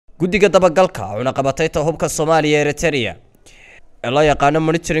guddiga dabagalka cunaqabatayta hubka Soomaaliya ee Eritrea ee loo yaqaan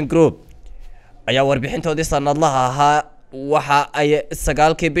monitoring group ayaa warbixintoodii sanadlaha ahaa waxa ay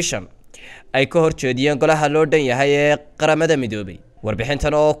 9kii bishan ay ka horjeediyeen golaha loo dhan yahay ee qaramada Midoobay.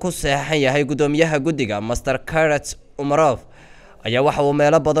 warbixintan oo ku saxan yahay gudoomiyaha guddiga Master Karat Umarov ayaa waxa uu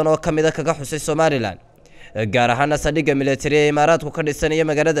meelo badan oo kamid ah kaga xusay Somaliland, gaar ahaan Saldhiga military ee Imaaraadku ka dhisanaya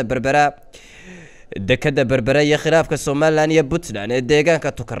magaalada Berbera, Dadka Berbera iyo khilaafka Somaliland iyo Puntland ee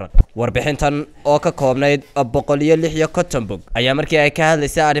deegaanka Tukaraq. warbixintan oo ka koobnayd 156 bog ayaa markii ay ka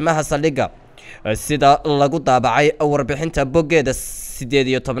hadlaysay arrimaha Saldhiga sida lagu daabacay warbixinta boggeeda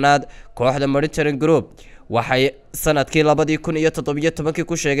 18aad kooxda monitoring group waxay sanadkii 2017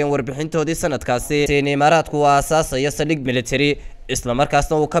 ku sheegeen warbixintoodii sanadkaasi in Imaaraadku aasaasay Saldhig military isla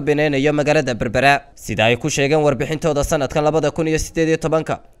markaasna uu ka bineynayo magaalada Berbera sida ay ku sheegeen warbixintooda sanadkan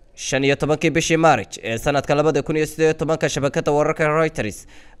 2018 15 bishii Maarch ee sanadka 2018 shabakada wararka Reuters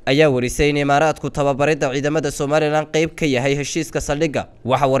ayaa warisay in Imaaraadku tababarida ciidamada Somaliland qayb ka yahay heshiiska Saldhiga.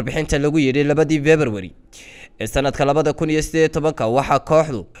 waxa warbixinta lagu yiri 2 February ee sanadka 2018 waxa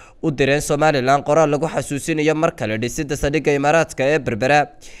kooxdu u direen Somaliland qoraal lagu xasuusinayo mar kale dhisidda Saldhiga Imaaraadka ee Berbera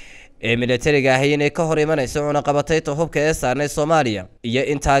ee militariga ah inay ka hor imanayso cunaqabatayta hubka ee saarnay Soomaaliya iyo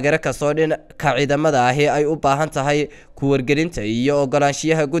in taageero ka soo dhinka ciidamada ah ay u baahan tahay ku wargelinta iyo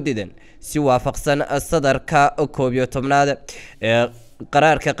ogolaanshiyaha guddidan si waafaqsan sadarka 11aad ee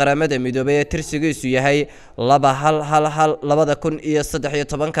qaraarka qaramada Midoobay ee tirsigiisu yahay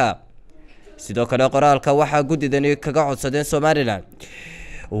 211/2013. sidoo kale qoraalka waxa guddidani kaga codsadeen Somaliland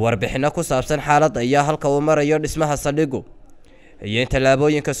warbixino ku saabsan xaaladda iyo halka uu marayo dhismaha Saldhigu iyo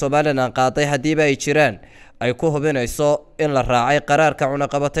tallaabooyinka Somaliland qaaday hadiiba ay jiraan ay ku hubinayso in la raacay qaraarka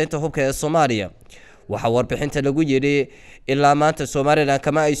cunaqabataynta hubka ee Soomaaliya. waxa warbixinta lagu yiri ilaa maanta Somaliland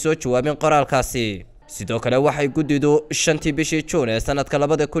kama ay soo jawaabin qoraalkaasi. sidoo kale waxay guddidu 5 bishii June ee sanadka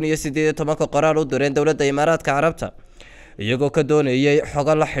 2018 qoraal u direen dawladda Imaaraadka Carabta iyagoo ka doonayay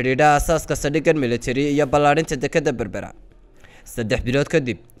xogo la xiriira asaaska Saldhigan military iyo ballaarinta Dadka Berbera. 3 bilood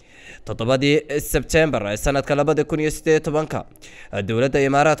kadib 7 September ee sanadka 2018 dawladda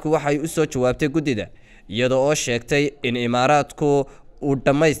Imaaraadku waxay u soo jawaabtay guddida iyadoo oo sheegtay in Imaaraadku uu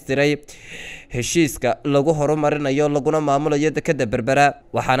dhammaystiray heshiiska lagu horumarinayo laguna maamulayo Dadka Berbera,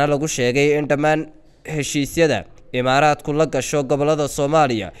 waxaana lagu sheegay in dhammaan heshiisyada Imaaraadku la gasho gobolada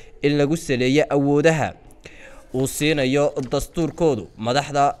Soomaaliya in lagu saleeyo awoodaha uu siinayo dastuurkoodu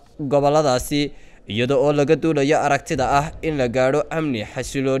madaxda goboladaasi iyadoo oo laga duulayo aragtida ah in la gaadho amni,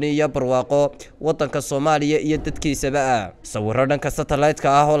 xasilooni iyo barwaaqo wadanka Soomaaliya iyo dadkiisaba. sawirro dhanka satellite-ka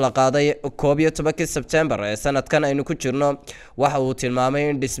ah oo la qaaday 11 September ee sanadkan aynu ku jirno waxa uu tilmaamay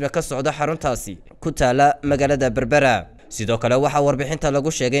in dhisme ka socdo xaruntaasi ku taala magaalada Berbera. sidoo kale waxa warbixinta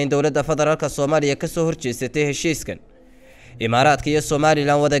lagu sheegay in dawladda federaalka Soomaaliya ka soo horjeestay heshiiskan Imaaraadka iyo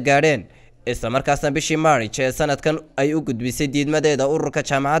Somaliland wada gaadheen isla markaasna bishii March ee sanadkan ay u gudbisay diidmadeeda ururka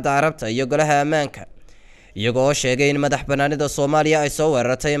Jaamacadda Carabta iyo golaha ammaanka iyagoo oo sheegay in madax banaanida Soomaaliya ay soo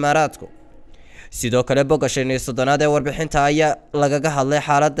weerartay Imaaraadku. sidoo kale bogga 5 ee warbixinta ayaa lagaga hadlay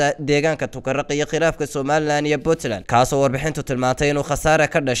xaaladda deegaanka Tukaraq iyo khilaafka Somaliland iyo Puntland, kaasoo warbixintu tilmaantay inuu khasaare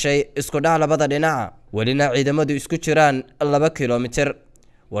ka dhashay isku dhac labada dhinac walina ciidamadu isku jiraan 2 kiiloomitir.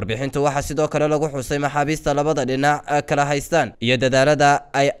 warbixintu waxa sidoo kale lagu xusay maxaabiista labada dhinac kala haystaan iyo dadaalada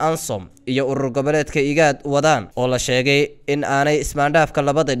ay ANSOM iyo urur goboleedka IGAD wadaan oo la sheegay in aanay ismaandhaafka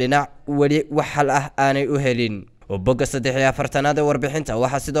labada dhinac wali wax xal ah aanay u helin. bogga 43aad ee warbixinta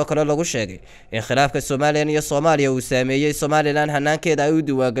waxa sidoo kale lagu sheegay in khilaafka Soomaaliya iyo Soomaaliya uu saameeyay Somaliland hanaankeeda ay u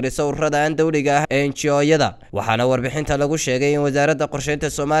diiwaangelisay ururada aan dawliga ah ee NGO-yada, waxaana warbixinta lagu sheegay in wasaaradda qorsheynta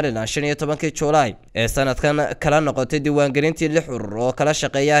Somaliland 15 July ee sanadkan kala noqotay diiwaangelintii 6 urur oo kala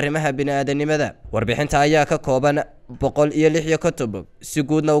shaqeeya arrimaha bini'aadanimada. warbixinta ayaa ka kooban 156 bog si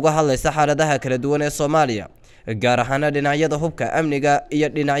guudna uga hadlaysa xaaladaha kala duwan ee Soomaaliya, gaar ahaan dhinacyada hubka, amniga iyo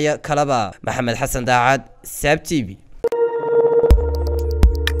dhinacyo kaleba. Maxamed Xasan Daacad, Saab TV.